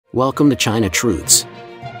Welcome to China Truths.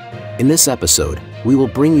 In this episode, we will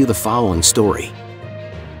bring you the following story.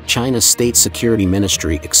 China's State Security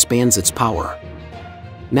Ministry expands its power.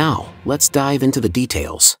 Now, let's dive into the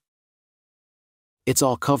details. It's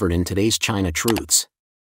all covered in today's China Truths.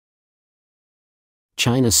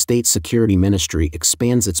 China's State Security Ministry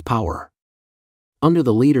expands its power. Under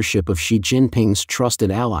the leadership of Xi Jinping's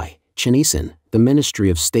trusted ally, Chinesen, the Ministry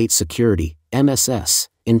of State Security, MSS,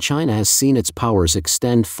 in China has seen its powers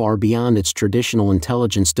extend far beyond its traditional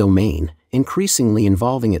intelligence domain, increasingly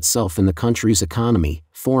involving itself in the country's economy,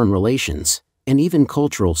 foreign relations, and even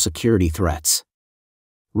cultural security threats.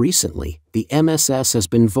 Recently, the MSS has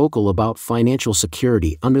been vocal about financial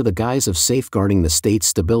security under the guise of safeguarding the state's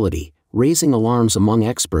stability, raising alarms among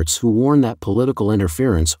experts who warn that political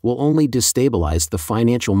interference will only destabilize the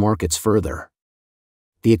financial markets further.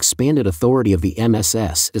 The expanded authority of the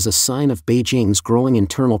MSS is a sign of Beijing's growing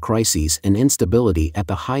internal crises and instability at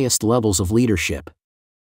the highest levels of leadership.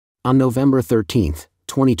 On November 13,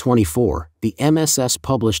 2024, the MSS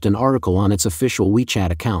published an article on its official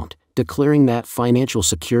WeChat account, declaring that financial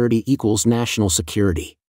security equals national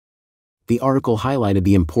security. The article highlighted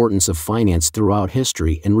the importance of finance throughout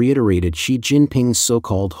history and reiterated Xi Jinping's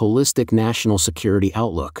so-called holistic national security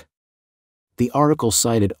outlook. The article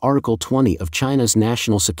cited Article 20 of China's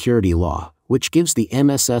National Security Law, which gives the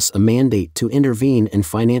MSS a mandate to intervene in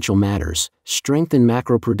financial matters, strengthen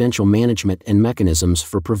macroprudential management and mechanisms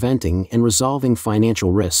for preventing and resolving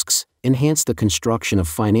financial risks, enhance the construction of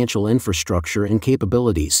financial infrastructure and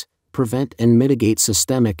capabilities, prevent and mitigate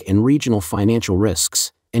systemic and regional financial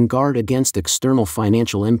risks, and guard against external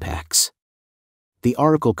financial impacts. The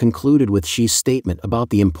article concluded with Xi's statement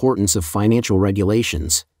about the importance of financial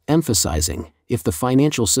regulations, emphasizing, if the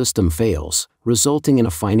financial system fails, resulting in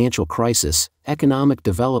a financial crisis, economic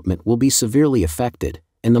development will be severely affected,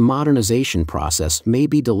 and the modernization process may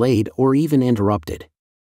be delayed or even interrupted.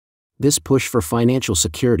 This push for financial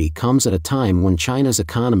security comes at a time when China's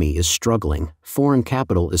economy is struggling, foreign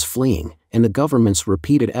capital is fleeing, and the government's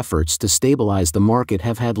repeated efforts to stabilize the market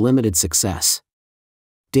have had limited success.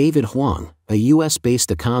 David Huang, a U.S.-based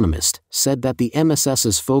economist, said that the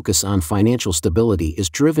MSS's focus on financial stability is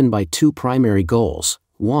driven by two primary goals: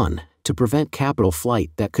 1, to prevent capital flight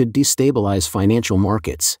that could destabilize financial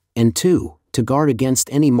markets, and 2, to guard against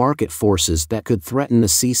any market forces that could threaten the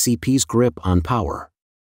CCP's grip on power.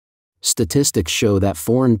 Statistics show that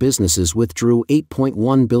foreign businesses withdrew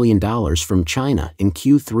 $8.1 billion from China in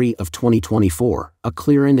Q3 of 2024, a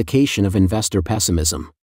clear indication of investor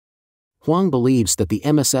pessimism. Huang believes that the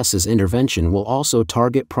MSS's intervention will also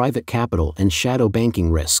target private capital and shadow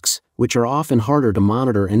banking risks, which are often harder to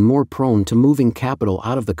monitor and more prone to moving capital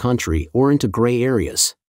out of the country or into gray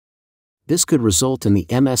areas. This could result in the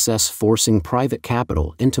MSS forcing private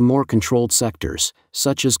capital into more controlled sectors,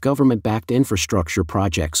 such as government-backed infrastructure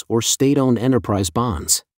projects or state-owned enterprise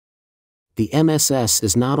bonds. The MSS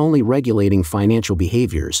is not only regulating financial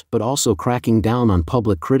behaviors but also cracking down on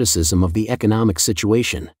public criticism of the economic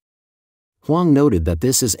situation. Huang noted that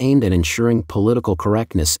this is aimed at ensuring political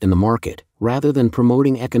correctness in the market, rather than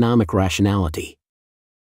promoting economic rationality.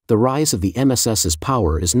 The rise of the MSS's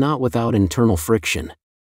power is not without internal friction.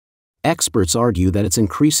 Experts argue that its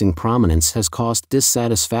increasing prominence has caused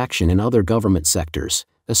dissatisfaction in other government sectors,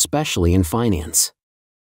 especially in finance.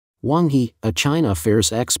 Wang He, a China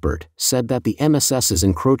affairs expert, said that the MSS's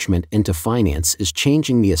encroachment into finance is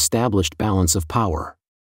changing the established balance of power.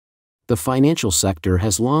 The financial sector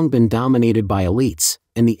has long been dominated by elites,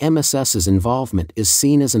 and the MSS's involvement is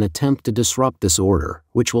seen as an attempt to disrupt this order,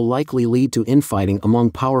 which will likely lead to infighting among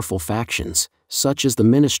powerful factions, such as the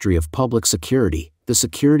Ministry of Public Security, the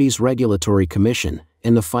Securities Regulatory Commission,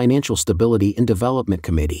 and the Financial Stability and Development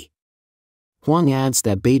Committee. Huang adds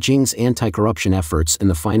that Beijing's anti-corruption efforts in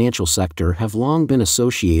the financial sector have long been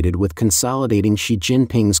associated with consolidating Xi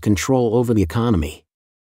Jinping's control over the economy.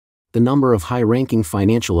 The number of high-ranking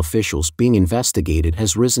financial officials being investigated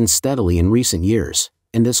has risen steadily in recent years,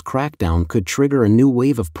 and this crackdown could trigger a new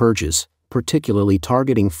wave of purges, particularly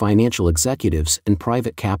targeting financial executives and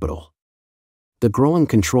private capital. The growing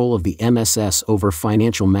control of the MSS over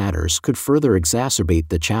financial matters could further exacerbate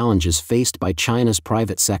the challenges faced by China's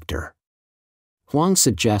private sector. Huang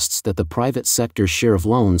suggests that the private sector's share of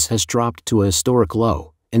loans has dropped to a historic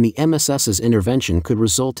low, and the MSS's intervention could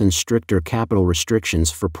result in stricter capital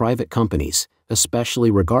restrictions for private companies, especially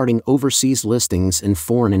regarding overseas listings and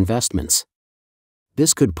foreign investments.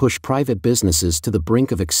 This could push private businesses to the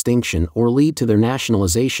brink of extinction or lead to their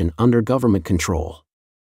nationalization under government control.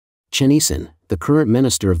 Chinesen, the current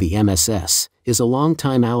minister of the MSS, is a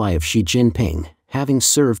longtime ally of Xi Jinping, having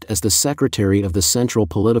served as the Secretary of the Central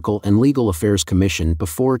Political and Legal Affairs Commission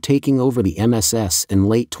before taking over the MSS in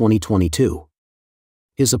late 2022.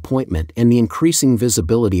 His appointment and the increasing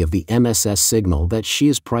visibility of the MSS signal that Xi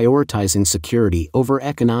is prioritizing security over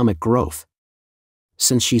economic growth.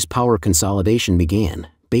 Since Xi's power consolidation began,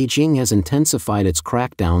 Beijing has intensified its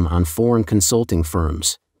crackdown on foreign consulting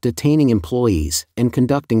firms, detaining employees, and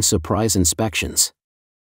conducting surprise inspections.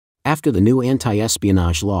 After the new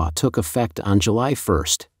anti-espionage law took effect on July 1,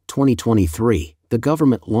 2023, the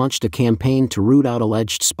government launched a campaign to root out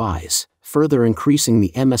alleged spies, further increasing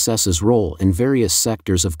the MSS's role in various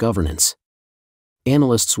sectors of governance.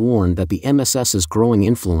 Analysts warned that the MSS's growing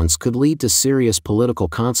influence could lead to serious political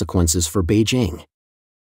consequences for Beijing.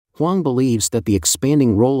 Huang believes that the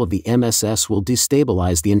expanding role of the MSS will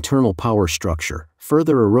destabilize the internal power structure,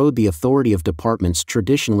 further erode the authority of departments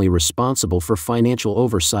traditionally responsible for financial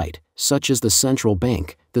oversight, such as the Central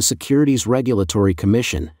Bank, the Securities Regulatory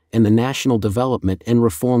Commission, and the National Development and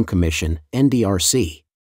Reform Commission, NDRC.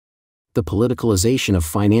 The politicalization of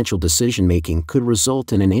financial decision-making could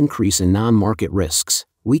result in an increase in non-market risks,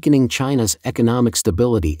 weakening China's economic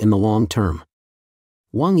stability in the long term.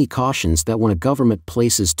 Wang Yi cautions that when a government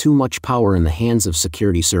places too much power in the hands of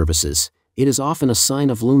security services, it is often a sign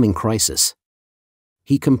of looming crisis.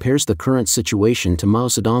 He compares the current situation to Mao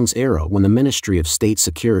Zedong's era when the Ministry of State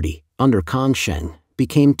Security, under Kang Sheng,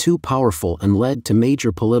 became too powerful and led to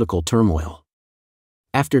major political turmoil.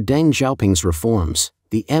 After Deng Xiaoping's reforms,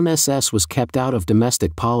 the MSS was kept out of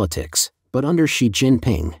domestic politics, but under Xi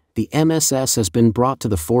Jinping, the MSS has been brought to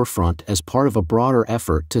the forefront as part of a broader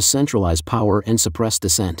effort to centralize power and suppress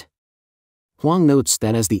dissent. Huang notes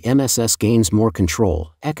that as the MSS gains more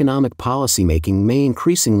control, economic policymaking may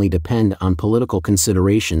increasingly depend on political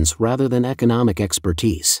considerations rather than economic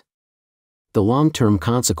expertise. The long-term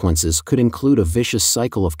consequences could include a vicious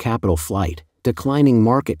cycle of capital flight, declining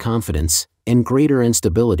market confidence, and greater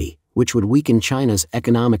instability, which would weaken China's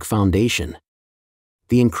economic foundation.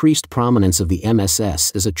 The increased prominence of the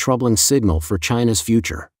MSS is a troubling signal for China's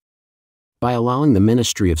future. By allowing the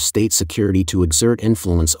Ministry of State Security to exert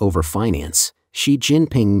influence over finance, Xi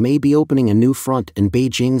Jinping may be opening a new front in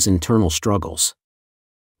Beijing's internal struggles.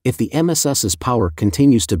 If the MSS's power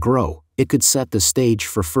continues to grow, it could set the stage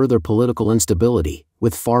for further political instability,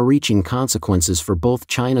 with far-reaching consequences for both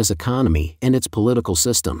China's economy and its political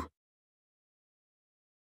system.